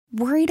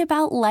Worried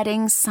about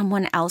letting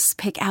someone else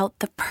pick out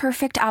the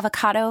perfect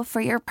avocado for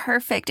your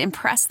perfect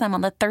impress them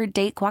on the third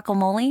date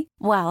guacamole?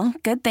 Well,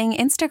 good thing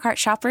Instacart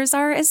shoppers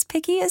are as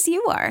picky as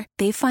you are.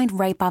 They find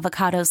ripe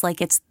avocados like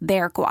it's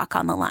their guac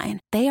on the line.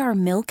 They are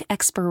milk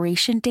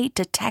expiration date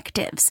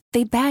detectives.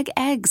 They bag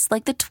eggs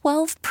like the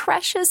 12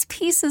 precious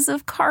pieces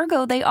of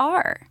cargo they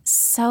are.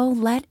 So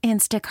let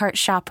Instacart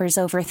shoppers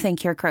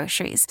overthink your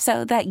groceries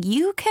so that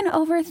you can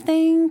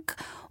overthink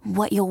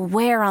what you'll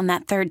wear on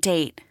that third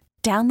date.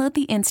 Download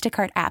the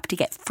Instacart app to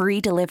get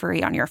free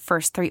delivery on your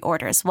first 3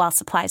 orders while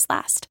supplies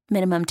last.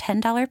 Minimum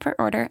 $10 per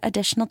order.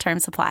 Additional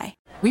terms apply.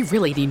 We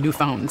really need new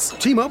phones.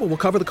 T-Mobile will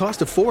cover the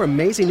cost of 4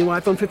 amazing new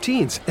iPhone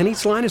 15s, and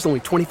each line is only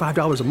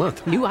 $25 a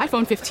month. New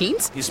iPhone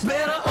 15s? It's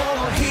better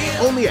over here.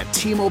 Only at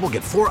T-Mobile,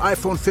 get 4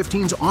 iPhone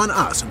 15s on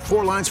us and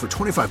 4 lines for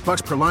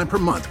 $25 per line per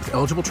month with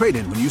eligible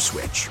trade-in when you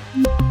switch.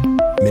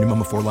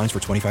 Minimum of 4 lines for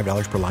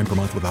 $25 per line per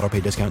month with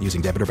autopay discount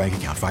using debit or bank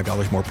account.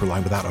 $5 more per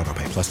line without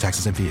autopay, plus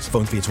taxes and fees.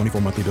 Phone fee at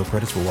 24 monthly bill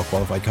credits for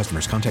well-qualified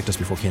customers. Contact us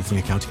before canceling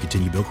account to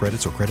continue bill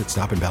credits or credit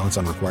stop and balance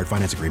on required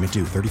finance agreement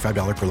due.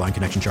 $35 per line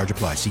connection charge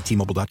applies. See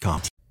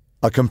T-Mobile.com.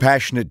 A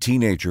compassionate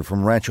teenager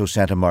from Rancho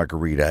Santa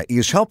Margarita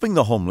is helping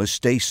the homeless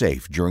stay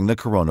safe during the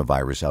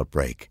coronavirus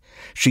outbreak.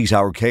 She's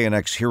our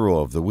KNX Hero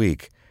of the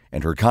Week,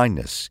 and her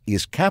kindness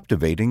is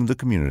captivating the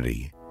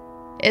community.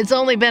 It's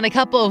only been a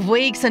couple of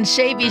weeks, and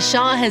Shaivi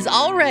Shah has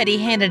already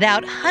handed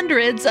out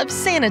hundreds of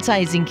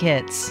sanitizing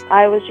kits.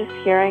 I was just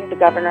hearing the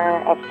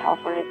governor of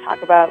California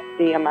talk about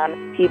the amount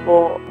of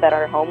people that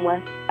are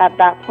homeless. At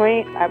that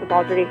point, I was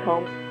already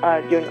home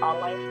doing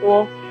online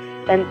school,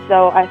 and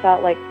so I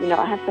thought,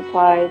 I have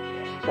supplies,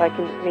 so I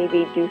can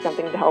maybe do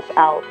something to help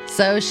out.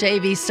 So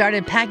Shaivi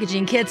started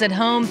packaging kits at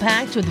home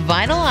packed with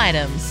vital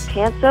items.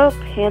 Hand soap,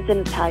 hand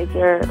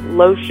sanitizer,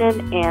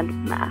 lotion,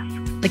 and mask.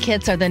 The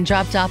kits are then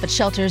dropped off at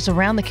shelters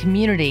around the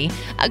community.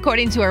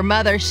 According to her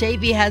mother,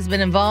 Shaivi has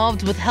been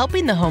involved with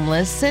helping the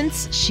homeless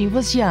since she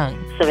was young.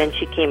 So when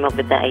she came up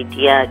with the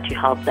idea to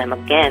help them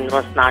again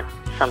was not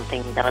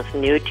something that was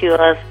new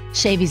to us.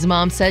 Shaivi's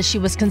mom says she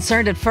was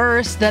concerned at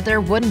first that there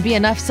wouldn't be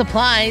enough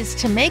supplies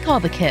to make all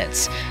the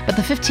kits. But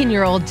the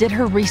 15-year-old did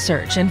her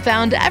research and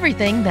found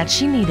everything that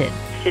she needed.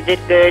 She did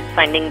good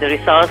finding the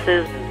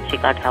resources. She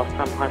got help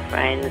from her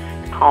friends,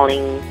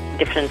 calling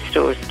different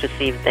stores to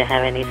see if they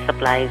have any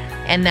supplies.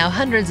 And now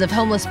hundreds of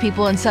homeless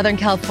people in Southern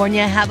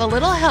California have a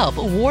little help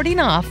warding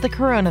off the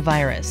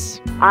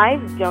coronavirus.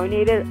 I've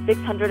donated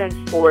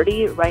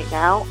 640 right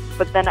now,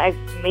 but then I've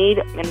made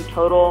in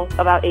total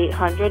about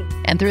 800.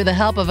 And through the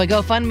help of a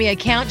GoFundMe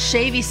account,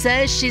 Shaivi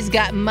says she's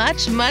got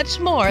much, much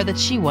more that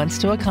she wants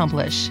to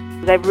accomplish.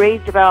 I've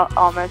raised about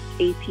almost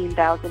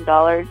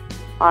 $18,000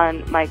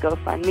 on my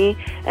GoFundMe,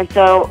 and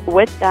so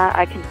with that,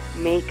 I can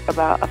make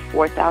about a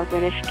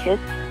 4,000-ish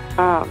kits.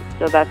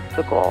 So that's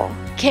the goal.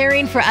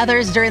 Caring for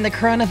others during the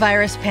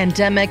coronavirus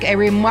pandemic, a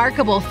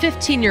remarkable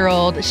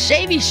 15-year-old,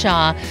 Shaivi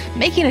Shah,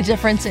 making a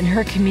difference in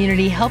her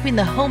community, helping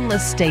the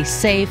homeless stay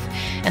safe.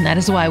 And that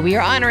is why we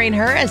are honoring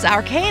her as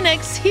our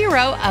KNX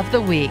Hero of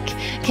the Week.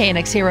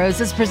 KNX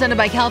Heroes is presented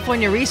by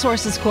California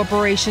Resources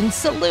Corporation,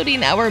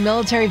 saluting our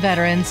military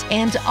veterans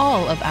and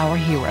all of our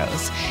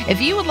heroes.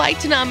 If you would like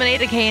to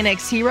nominate a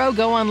KNX hero,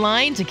 go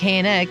online to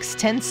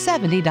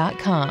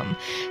knx1070.com.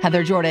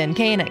 Heather Jordan,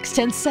 KNX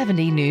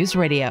 1070 News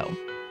Radio.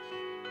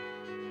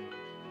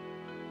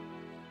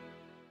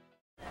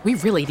 We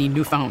really need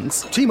new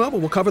phones. T-Mobile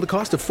will cover the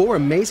cost of 4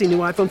 amazing new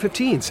iPhone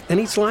 15s, and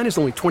each line is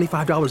only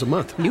 $25 a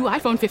month. New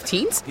iPhone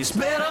 15s? It's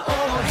better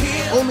over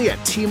here. Only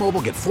at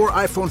T-Mobile, get 4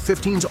 iPhone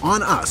 15s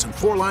on us and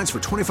 4 lines for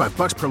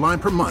 $25 per line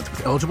per month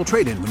with eligible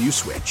trade-in when you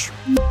switch.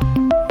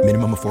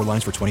 Minimum of 4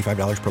 lines for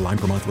 $25 per line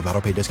per month with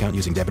autopay discount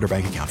using debit or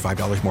bank account.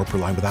 $5 more per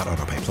line without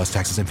autopay, plus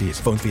taxes and fees.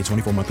 Phone fee at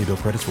 24 monthly bill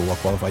credits for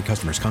well-qualified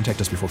customers. Contact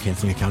us before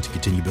canceling account to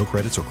continue bill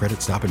credits or credit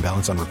stop and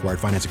balance on required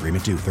finance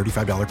agreement due.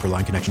 $35 per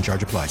line connection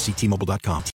charge applies. See T-Mobile.com.